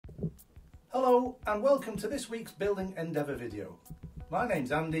Hello and welcome to this week's Building Endeavour video. My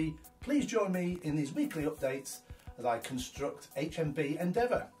name's Andy. Please join me in these weekly updates as I construct HMB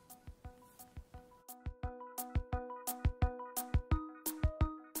Endeavour.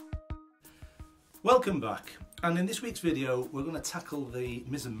 Welcome back, and in this week's video we're going to tackle the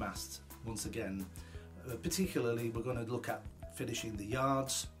mizzen mast once again. Particularly we're going to look at finishing the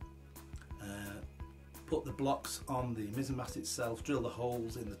yards, put the blocks on the mizzen mast itself, drill the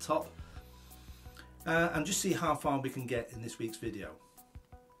holes in the top, and just see how far we can get in this week's video.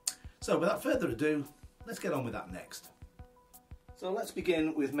 So without further ado, let's get on with that next. So let's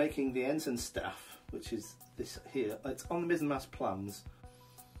begin with making the ensign staff, which is this here. It's on the mizzen mast plans.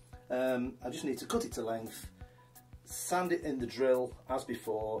 I just need to cut it to length, sand it in the drill as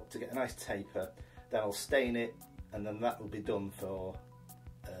before to get a nice taper, then I'll stain it, and then that will be done for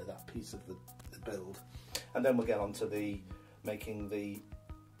that piece of the build. And then we'll get on to making the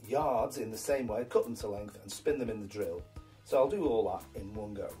yards in the same way, cut them to length and spin them in the drill. So I'll do all that in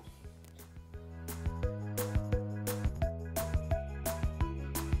one go.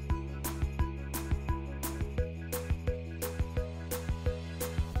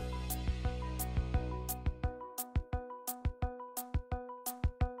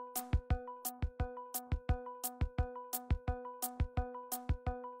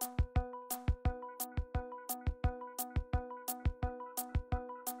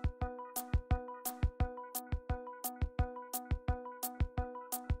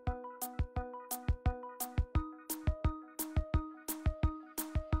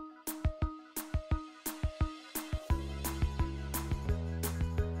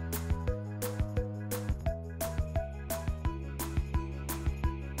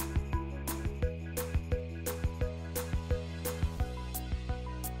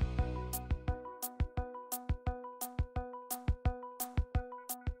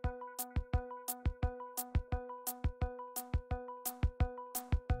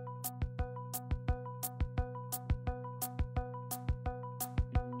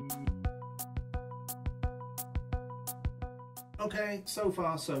 Okay, so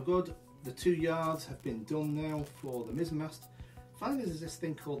far so good. The 2 yards have been done now for the mizzen mast. Finally, there's this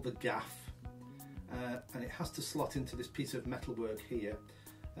thing called the gaff, and it has to slot into this piece of metalwork here.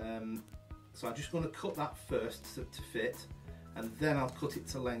 So I'm just going to cut that first to fit, and then I'll cut it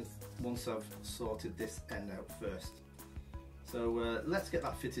to length once I've sorted this end out first. So let's get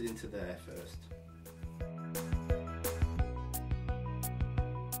that fitted into there first.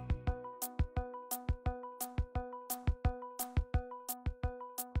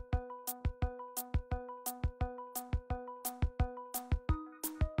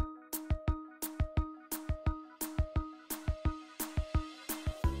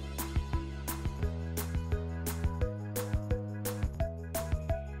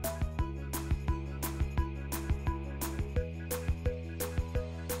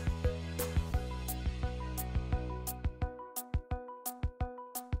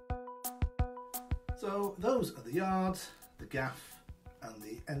 So those are the yards, the gaff and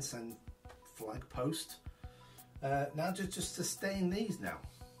the ensign flag post. Now just to stain these now.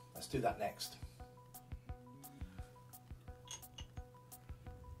 Let's do that next.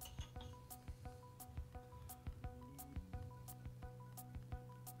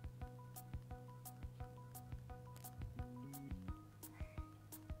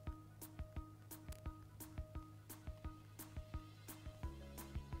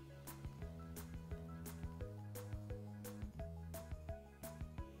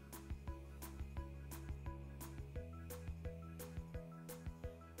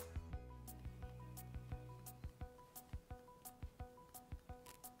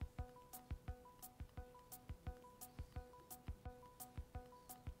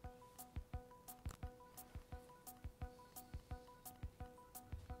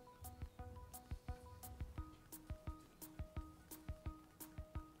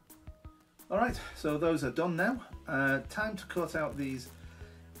 Alright, so those are done now. Time to cut out these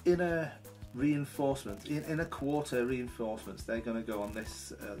inner reinforcements, inner quarter reinforcements. They're going to go on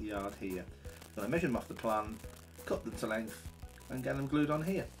this yard here. So I measure them off the plan, cut them to length and get them glued on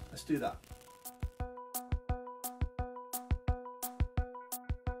here. Let's do that.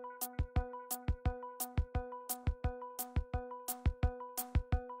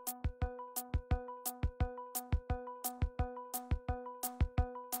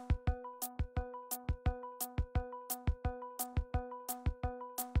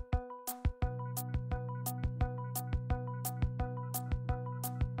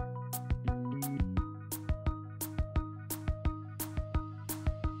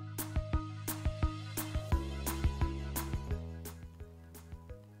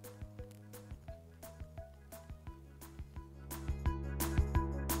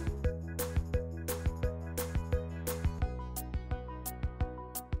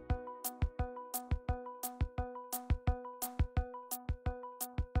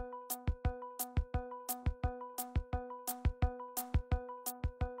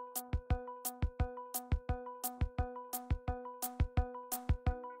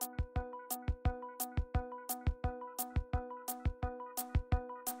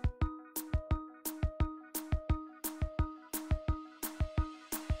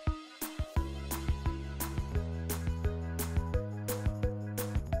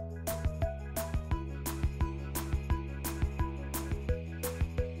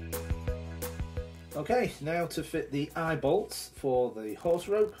 Okay, now to fit the eye bolts for the horse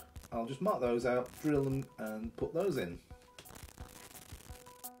rope. I'll just mark those out, drill them and put those in.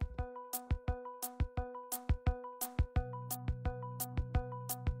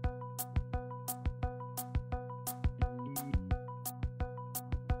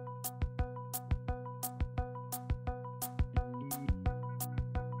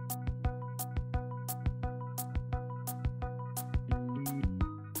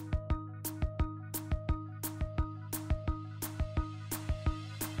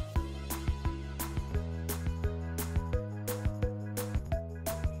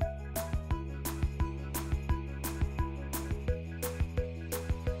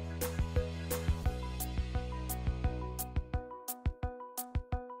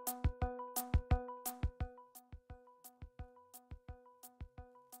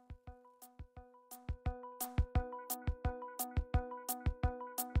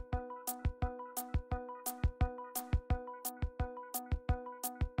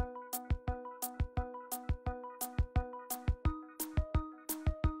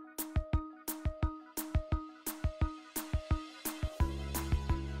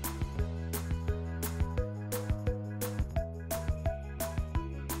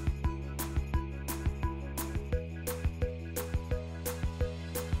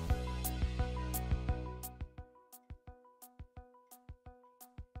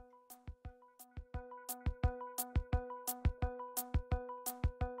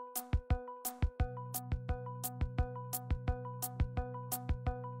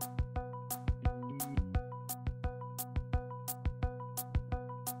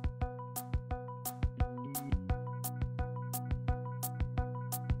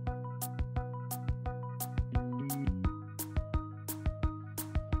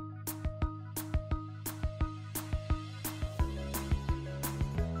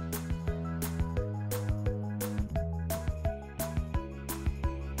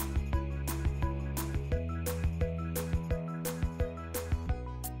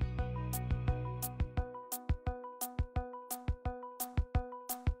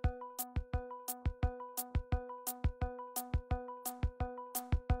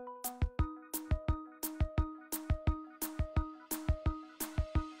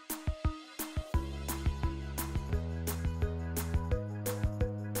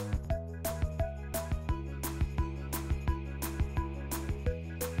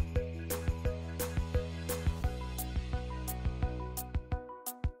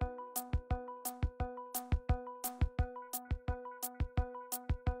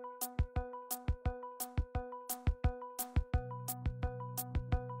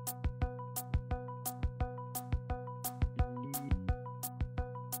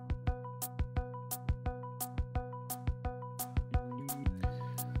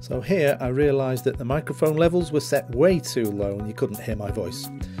 So here I realised that the microphone levels were set way too low and you couldn't hear my voice.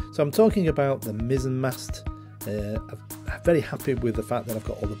 So I'm talking about the Mizzen mast. I'm very happy with the fact that I've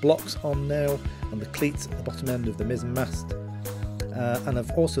got all the blocks on now and the cleats at the bottom end of the Mizzen mast. And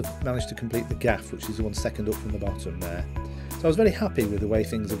I've also managed to complete the gaff, which is the one second up from the bottom there. So I was very happy with the way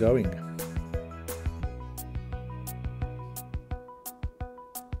things are going.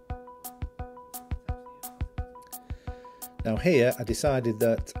 Now here I decided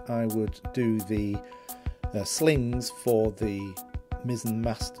that I would do the slings for the Mizzen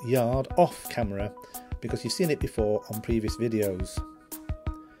mast yard off camera, because you've seen it before on previous videos.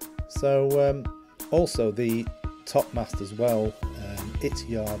 So also the top mast as well, its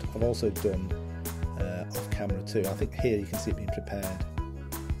yard I've also done off camera too. I think here you can see it being prepared.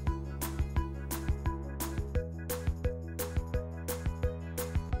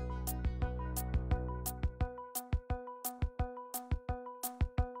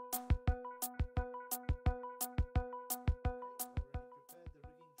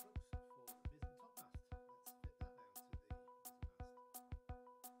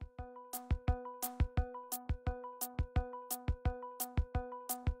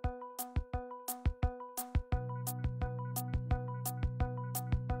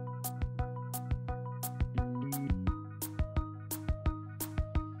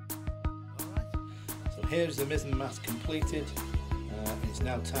 Here's the Mizzen mast completed, and it's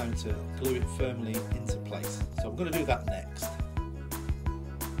now time to glue it firmly into place. So I'm going to do that next.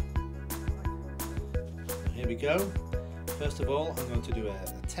 So here we go. First of all, I'm going to do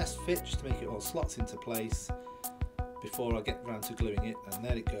a test fit just to make it all slots into place before I get round to gluing it, and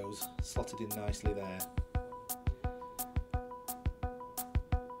there it goes, slotted in nicely there.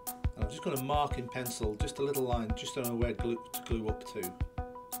 And I'm just going to mark in pencil just a little line just to know where to glue up to.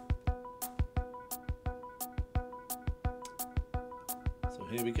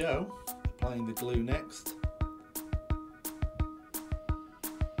 Here we go, applying the glue next.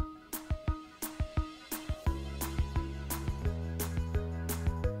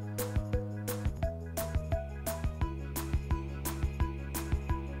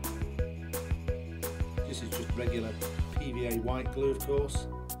 This is just regular PVA white glue, of course.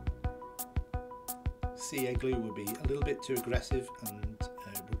 CA glue would be a little bit too aggressive and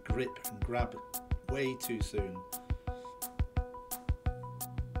would grip and grab way too soon.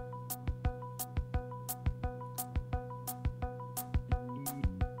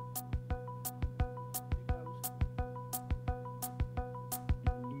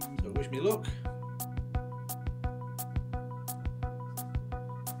 So wish me luck.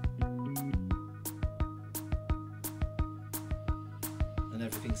 And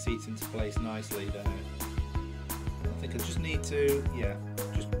everything seats into place nicely there. I think I just need to,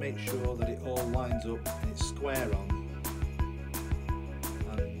 just make sure that it all lines up and it's square on.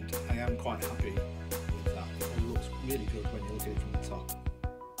 And I am quite happy with that. It all looks really good when you look at it from the top.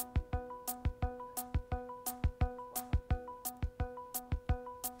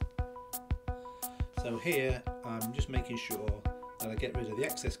 So here I'm just making sure that I get rid of the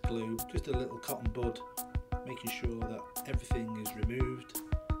excess glue, just a little cotton bud, making sure that everything is removed.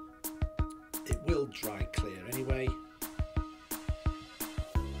 It will dry clear anyway.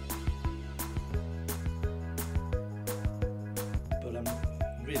 But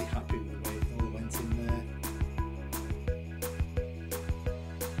I'm really happy with the way it all went in there.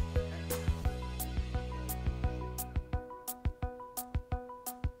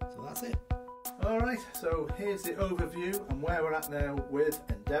 So that's it. Alright, so here's the overview and where we're at now with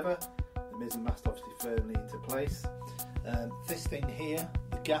Endeavour. The mizzen mast obviously firmly into place. This thing here,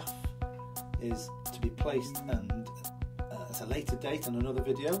 the gaff, is to be placed and at a later date on another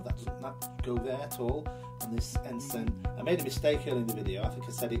video. That doesn't go there at all. And this ensign, I made a mistake earlier in the video. I think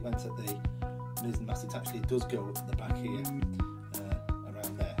I said it went at the mizzen mast. It actually does go at the back here,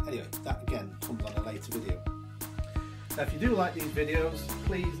 around there. Anyway, that again comes on a later video. Now if you do like these videos,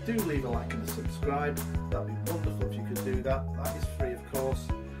 please do leave a like and a subscribe. That would be wonderful if you could do that. That is free, of course.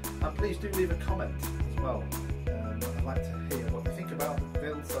 And please do leave a comment as well. I'd like to hear what you think about the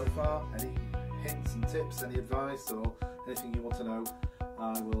build so far. Any hints and tips, any advice or anything you want to know,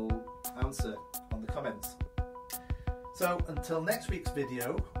 I will answer on the comments. So until next week's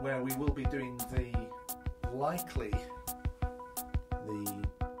video, where we will be doing the what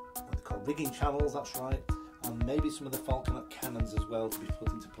they call rigging channels, that's right, and maybe some of the falconet cannons as well to be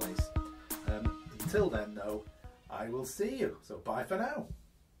put into place. Until then though, I will see you, so bye for now.